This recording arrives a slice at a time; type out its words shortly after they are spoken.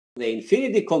The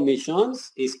infinity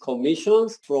commissions is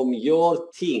commissions from your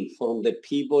team, from the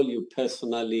people you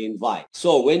personally invite.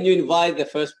 So when you invite the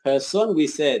first person, we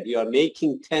said you are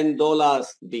making $10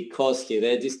 because he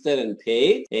registered and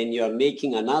paid, and you are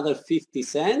making another 50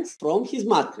 cents from his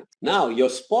matrix. Now your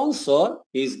sponsor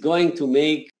is going to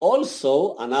make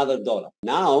also another $1.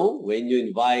 Now when you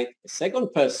invite a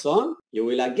second person, you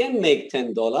will again make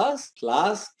 $10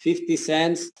 plus 50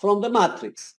 cents from the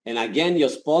matrix. And again, your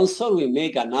sponsor will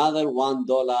make another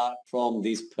 $1 from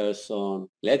this person.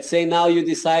 Let's say now you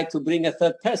decide to bring a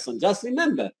third person. Just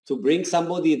remember, to bring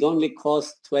somebody, it only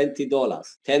costs $20.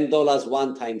 $10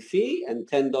 one-time fee and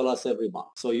 $10 every month.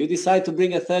 So you decide to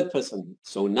bring a third person.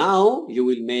 So now you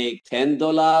will make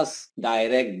 $10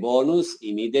 direct bonus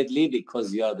immediately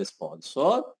because you are the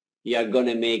sponsor. You are going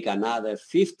to make another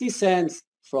 50 cents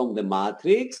from the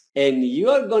matrix, and you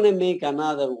are going to make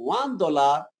another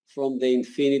 $1 from the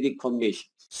infinity commission.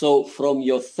 So from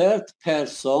your third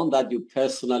person that you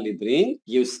personally bring,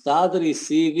 you start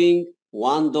receiving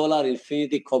 $1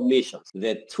 infinity commissions.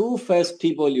 The two first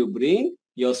people you bring,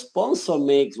 your sponsor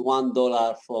makes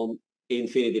 $1 from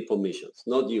infinity commissions,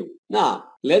 not you. Now,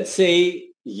 let's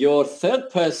say your third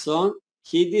person,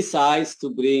 he decides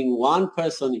to bring one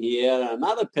person here,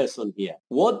 another person here.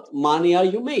 What money are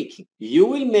you making? You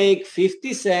will make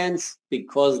 50 cents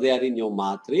because they are in your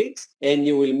matrix, and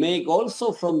you will make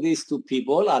also from these two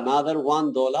people another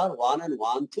 $1, $1 and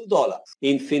 $1, $2,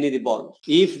 infinity bonus.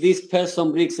 If this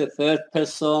person brings a third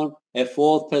person, a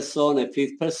fourth person, a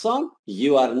fifth person,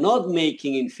 you are not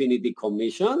making infinity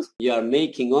commissions. You are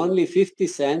making only 50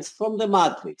 cents from the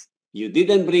matrix. You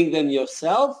didn't bring them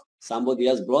yourself. Somebody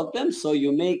else brought them, so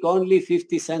you make only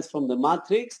 50 cents from the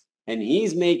matrix, and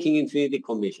he's making infinity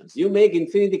commissions. You make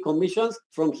infinity commissions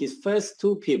from his first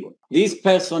two people. This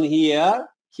person here,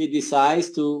 he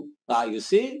decides to, you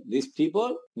see, these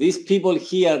people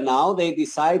here now, they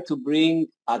decide to bring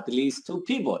at least two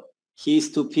people. He's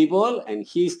two people and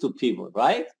he's two people,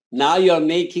 right? Now you're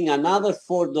making another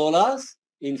 $4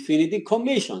 infinity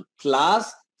commission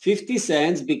plus 50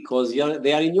 cents because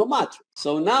they are in your matrix.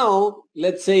 So now,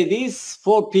 let's say these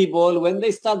four people, when they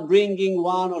start bringing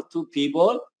one or two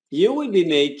people, you will be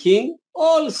making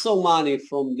also money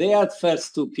from their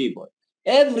first two people.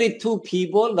 Every two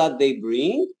people that they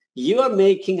bring, you are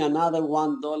making another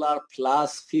 $1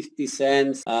 plus 50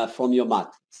 cents from your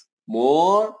matrix.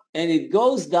 More, and it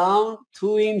goes down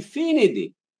to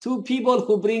infinity. Two people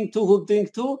who bring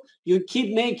two, you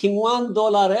keep making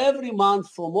 $1 every month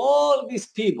from all these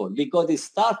people because it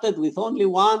started with only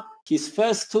one, his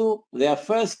first two, their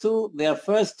first two, their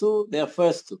first two, their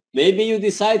first two. Maybe you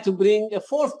decide to bring a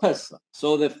fourth person.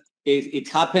 So it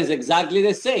happens exactly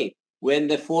the same. When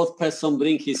the fourth person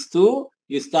brings his two,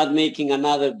 you start making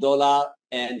another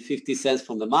 $1.50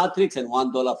 from the matrix and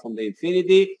 $1 from the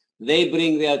infinity. They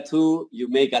bring their two, you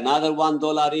make another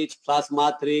 $1 each plus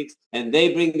matrix, and they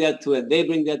bring their two, and they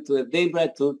bring their two, and they bring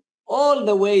two. All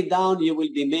the way down, you will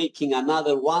be making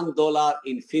another $1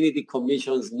 infinity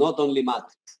commissions, not only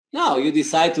matrix. Now, you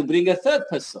decide to bring a third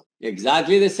person.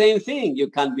 Exactly the same thing. You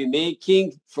can be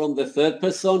making from the third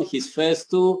person, his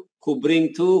first two, who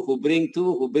bring two, who bring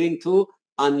two, who bring two.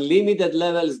 Unlimited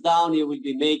levels down, you will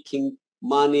be making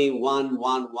money,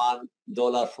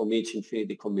 $1 from each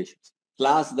infinity commissions.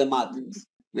 Plus the matrix.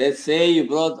 Let's say you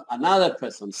brought another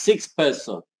person, sixth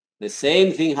person. The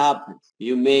same thing happens.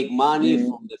 You make money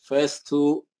from the first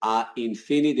two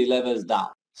infinity levels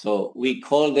down. So we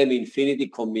call them infinity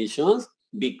commissions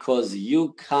because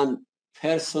you can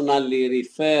personally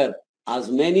refer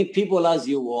as many people as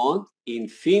you want,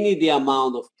 infinity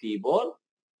amount of people,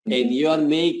 and you are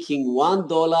making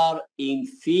 $1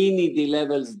 infinity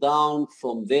levels down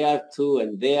from there two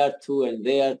and there two and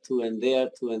there two and there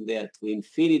two and there two,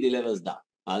 infinity levels down.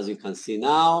 As you can see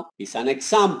now, it's an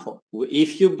example.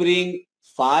 If you bring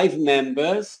 5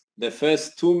 members, the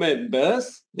first 2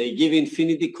 members, they give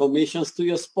infinity commissions to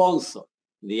your sponsor.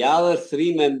 The other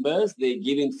 3 members, they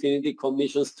give infinity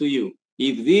commissions to you.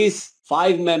 If these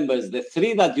 5 members, the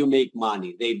 3 that you make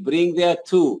money, they bring their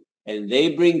 2, and they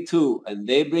bring 2, and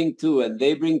they bring 2, and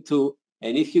they bring 2.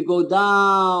 And if you go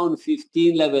down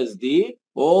 15 levels deep,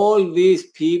 all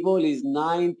these people is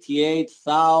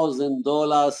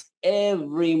 $98,000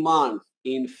 every month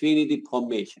infinity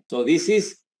commission. So this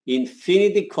is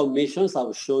infinity commissions.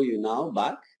 I'll show you now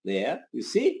back there. You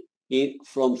see,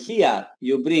 from here,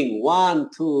 you bring 1,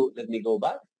 2, let me go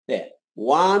back there.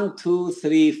 1, 2,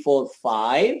 3, 4,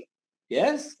 5.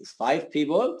 Yes, it's 5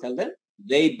 people. Tell them.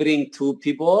 They bring 2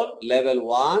 people, level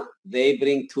 1. They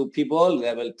bring 2 people,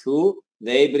 level 2.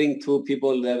 They bring 2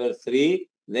 people, level 3.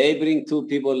 They bring 2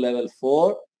 people, level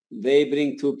 4. They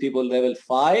bring 2 people, level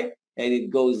 5. and it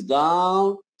goes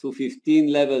down to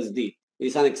 15 levels deep.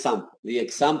 It's an example. The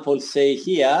example say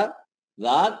here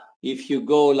that if you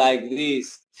go like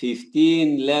this,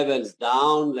 15 levels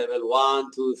down, level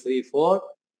 1, 2, 3, 4,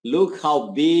 look how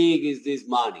big is this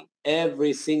money.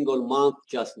 Every single month,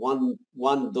 just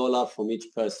 $1 from each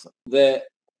person.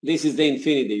 This is the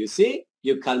infinity, you see?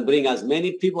 You can bring as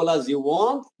many people as you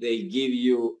want. They give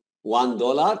you $1,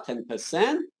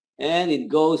 10%, and it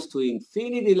goes to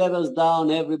infinity levels down.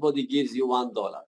 Everybody gives you $1.